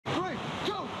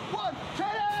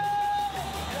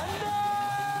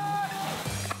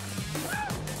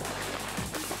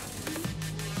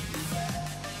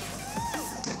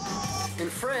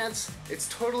France, it's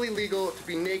totally legal to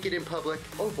be naked in public.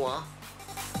 Au revoir.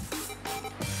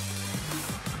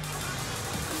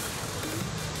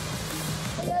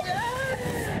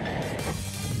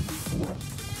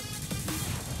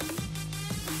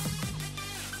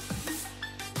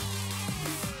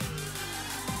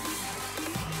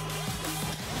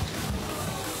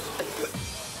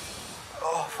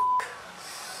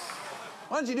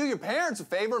 Why don't you do your parents a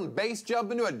favor and base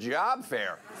jump into a job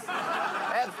fair?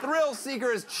 That thrill seeker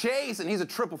is Chase, and he's a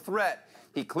triple threat.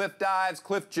 He cliff dives,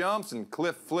 cliff jumps, and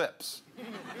cliff flips.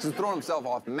 Since throwing himself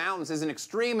off mountains isn't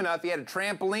extreme enough, he added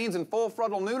trampolines and full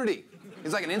frontal nudity.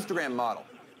 He's like an Instagram model,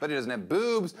 but he doesn't have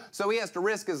boobs, so he has to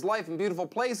risk his life in beautiful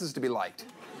places to be liked.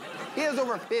 He has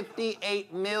over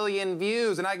 58 million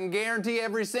views, and I can guarantee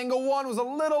every single one was a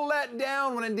little let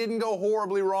down when it didn't go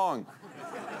horribly wrong.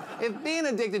 If being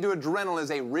addicted to adrenaline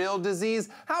is a real disease,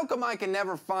 how come I can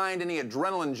never find any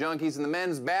adrenaline junkies in the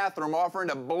men's bathroom offering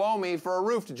to blow me for a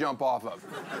roof to jump off of?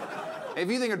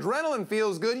 If you think adrenaline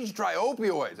feels good, you should try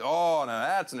opioids. Oh, now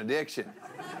that's an addiction.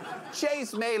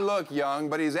 Chase may look young,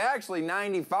 but he's actually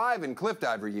 95 in cliff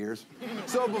diver years.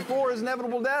 So before his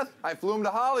inevitable death, I flew him to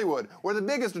Hollywood, where the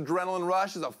biggest adrenaline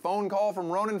rush is a phone call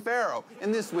from Ronan Farrow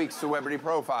in this week's CeWEBrity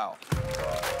Profile.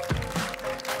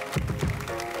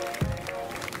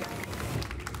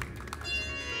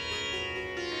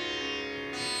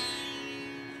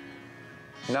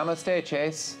 Namaste,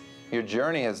 Chase. Your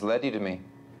journey has led you to me.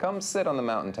 Come sit on the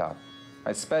mountaintop.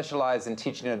 I specialize in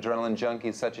teaching adrenaline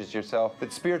junkies such as yourself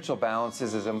that spiritual balance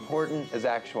is as important as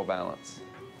actual balance.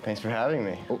 Thanks for having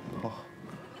me. Oh. All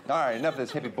right, enough of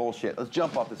this hippie bullshit. Let's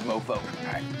jump off this mofo.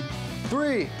 All right.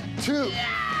 3, 2.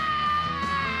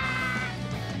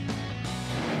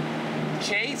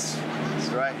 Chase? That's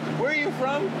right. Where are you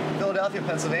from? Philadelphia,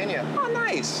 Pennsylvania. Oh,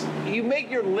 nice. You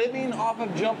make your living off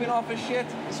of jumping off of shit?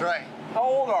 That's right. How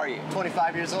old are you?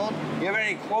 25 years old. You have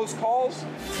any close calls?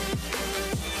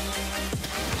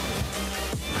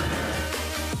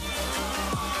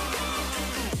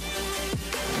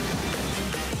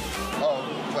 Oh,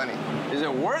 plenty. Is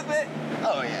it worth it?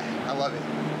 Oh yeah, I love it.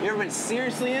 You ever been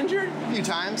seriously injured? A few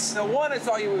times. The one I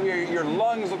saw you, your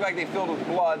lungs look like they filled with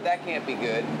blood. That can't be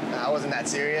good. I wasn't that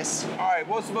serious. All right,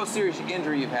 what's the most serious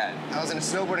injury you've had? I was in a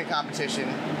snowboarding competition,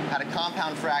 had a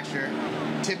compound fracture,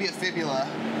 tibia fibula,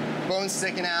 bones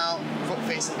sticking out, foot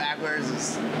facing backwards.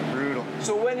 It's brutal.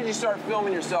 So when did you start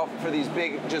filming yourself for these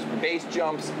big, just base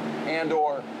jumps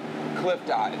and/or cliff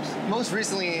dives? Most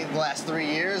recently, the last 3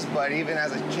 years, but even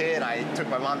as a kid, I took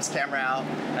my mom's camera out,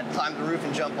 I'd climb the roof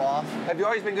and jump off. Have you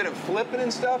always been good at flipping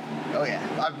and stuff? Oh yeah,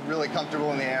 I'm really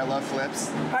comfortable in the air, love flips.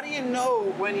 How do you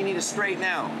know when you need to straighten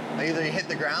out? Either you hit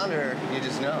the ground or you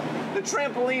just know. The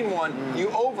trampoline one, you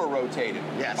over-rotated.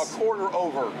 Yes. A quarter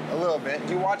over. A little bit.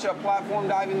 Do you watch platform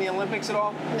diving in the Olympics at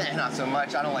all? Nah, not so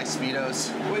much. I don't like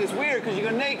Speedos. Well, it's weird because you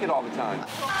go naked all the time.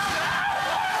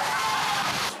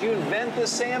 Did you invent the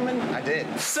salmon? I did.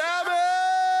 Salmon!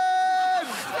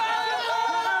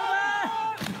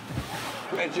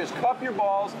 And just cup your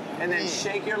balls and then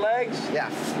shake your legs? Yeah,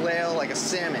 flail like a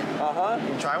salmon. Uh-huh.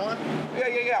 Can you try one?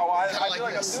 Yeah. Well, I feel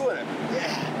like this. I'm doing it.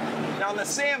 Yeah. Now, the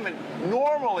salmon,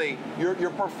 normally,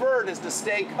 your preferred is to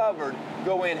stay covered,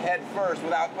 go in head first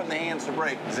without putting the hands to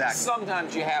brake. Exactly.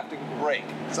 Sometimes you have to brake.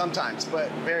 Sometimes, but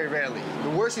very rarely.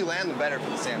 The worse you land, the better for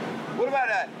the salmon. What about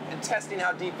testing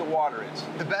how deep the water is?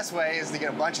 The best way is to get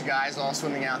a bunch of guys all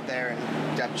swimming out there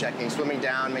and depth checking, swimming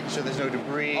down, making sure there's no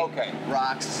debris,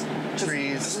 rocks,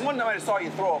 trees. One time I just saw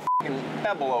you throw a fucking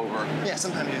pebble over. Yeah,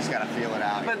 sometimes you just gotta feel it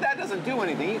out. But that doesn't do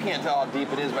anything. You can't tell how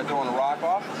deep it is by throwing a rock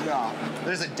off. No.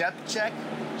 There's a depth check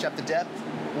the depth,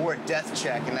 or a death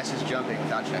check, and that's just jumping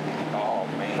without checking. Oh,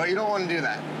 man. But you don't want to do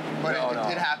that. But no.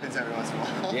 It happens every once in a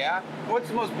while. Yeah? What's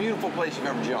the most beautiful place you've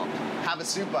ever jumped?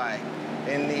 Havasupai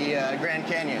in the Grand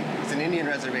Canyon. It's an Indian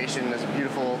reservation. There's a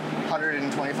beautiful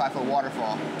 125-foot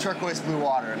waterfall. Turquoise blue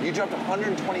water. You jumped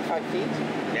 125 feet?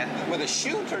 Yeah. With a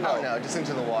chute or no? Oh, no, just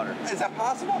into the water. Is that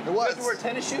possible? It was. You have to wear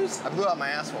tennis shoes? I blew out my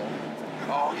asshole.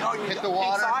 Oh, you hit the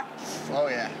water. Pink sock? Oh,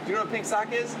 yeah. Do you know what pink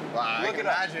sock is? I can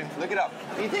imagine. Look it up.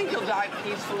 Do you think you'll die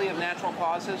peacefully of natural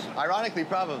causes? Ironically,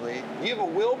 probably. You have a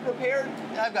will prepared?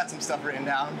 I've got some stuff written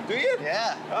down. Do you?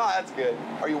 Yeah. Oh, that's good.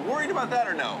 Are you worried about that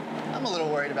or no? I'm a little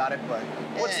worried about it, but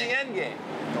what's the end game?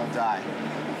 Don't die.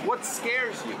 What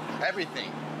scares you?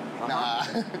 Everything. Nah.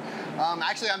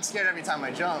 Actually, I'm scared every time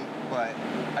I jump, but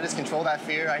I just control that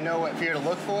fear. I know what fear to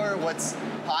look for, what's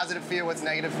positive fear, what's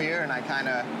negative fear, and I kind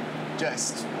of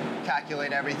just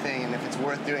calculate everything and if it's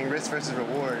worth doing, risk versus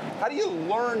reward. How do you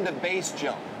learn to base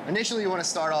jump? Initially, you want to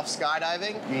start off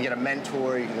skydiving. You can get a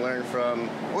mentor you can learn from,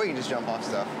 or you can just jump off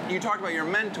stuff. You talked about your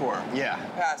mentor. Yeah.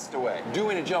 Passed away.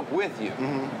 Doing a jump with you.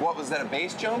 What was that, a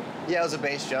base jump? Yeah, it was a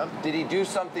base jump. Did he do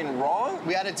something wrong?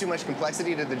 We added too much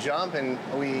complexity to the jump, and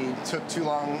we took too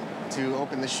long to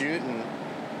open the chute. And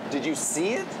did you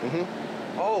see it?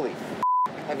 Holy f***.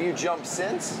 Have you jumped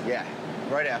since? Yeah,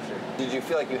 right after. Did you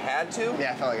feel like you had to?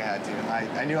 Yeah, I felt like I had to.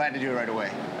 I knew I had to do it right away.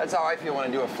 That's how I feel when I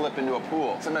do a flip into a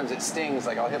pool. Sometimes it stings,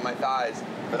 like I'll hit my thighs,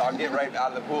 but I'll get right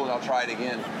out of the pool and I'll try it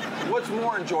again. What's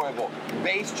more enjoyable,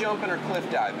 base jumping or cliff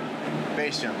diving?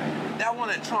 Base jumping. That one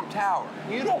at Trump Tower,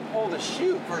 you don't pull the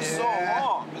chute for so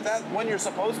long. Is that when you're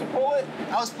supposed to pull it?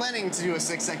 I was planning to do a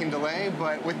 6-second delay,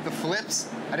 but with the flips,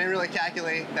 I didn't really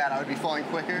calculate that I would be falling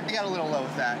quicker. I got a little low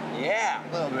with that. Yeah.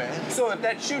 A little bit. So if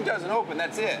that chute doesn't open,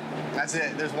 that's it? That's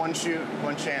it. There's one chute,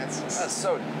 one chance. That's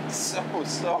so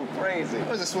crazy. There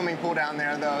was a swimming pool down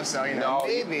there, though, so, you know,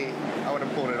 maybe I would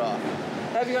have pulled it off.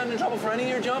 Have you gotten in trouble for any of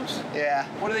your jumps? Yeah.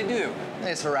 What do they do?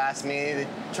 They just harass me. They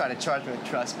try to charge me with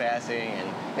trespassing,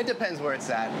 and it depends where it's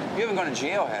at. You haven't gone to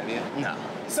jail, have you? No.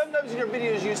 Sometimes in your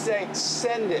videos you say,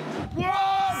 send it.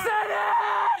 Whoa! Send it!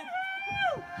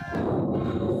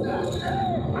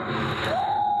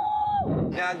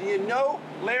 Now, do you know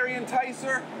Larry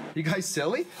Enticer? You guys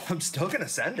silly? I'm still gonna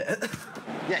send it.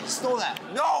 Yeah, he stole that.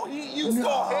 No, you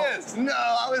stole his. No,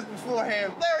 I was before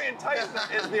him. Larry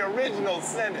Enticer is the original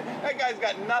send it. That guy's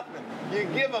got nothing. You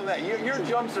give him that. Your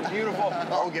jumps are beautiful.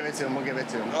 Oh, we'll give it to him. We'll give it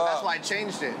to him. That's why I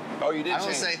changed it. Oh, you did I don't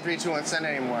change say 3, 2, 1 send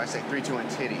anymore. I say 3, 2, 1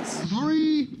 titties.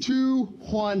 3, 2,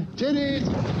 1 titties.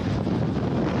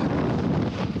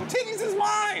 Titties is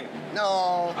mine.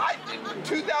 No. I did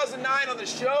 2009 on the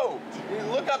show. You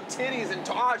look up titties and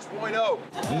Tosh.0.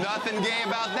 Nothing gay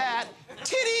about that.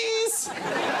 Titties!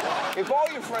 If all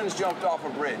your friends jumped off a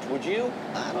bridge, would you?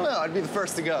 I don't know. I'd be the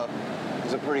first to go.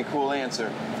 That's a pretty cool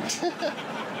answer.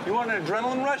 You want an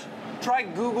adrenaline rush? Try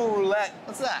Google Roulette.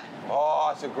 What's that? Oh,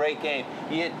 it's a great game.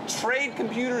 You trade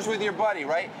computers with your buddy,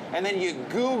 right? And then you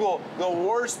Google the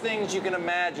worst things you can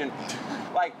imagine.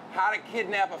 Like how to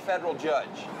kidnap a federal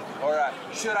judge. Or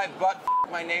should I butt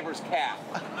my neighbor's cat?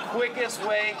 Quickest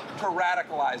way to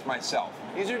radicalize myself.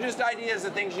 These are just ideas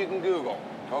of things you can Google,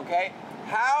 okay?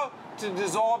 How to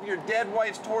dissolve your dead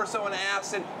wife's torso in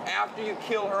acid after you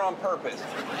kill her on purpose.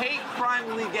 Hate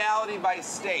crime legality by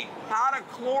state. How to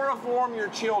chloroform your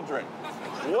children.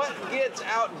 What gets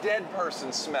out dead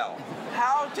person smell.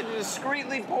 How to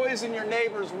discreetly poison your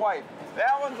neighbor's wife.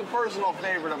 That one's a personal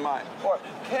favorite of mine. Or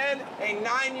can a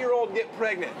 9-year-old get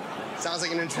pregnant? Sounds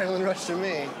like an adrenaline rush to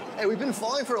me. Hey, we've been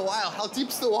falling for a while. How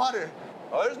deep's the water?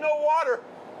 Oh, there's no water.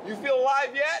 You feel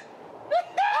alive yet?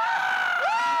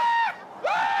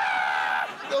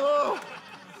 Oh.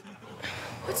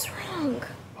 What's wrong?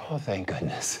 Oh, thank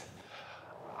goodness.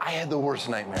 I had the worst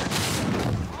nightmare.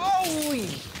 Holy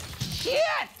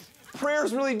shit!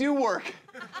 Prayers really do work.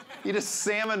 You just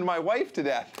salmoned my wife to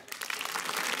death.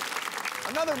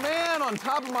 Another man on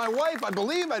top of my wife. I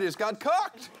believe I just got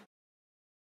cooked.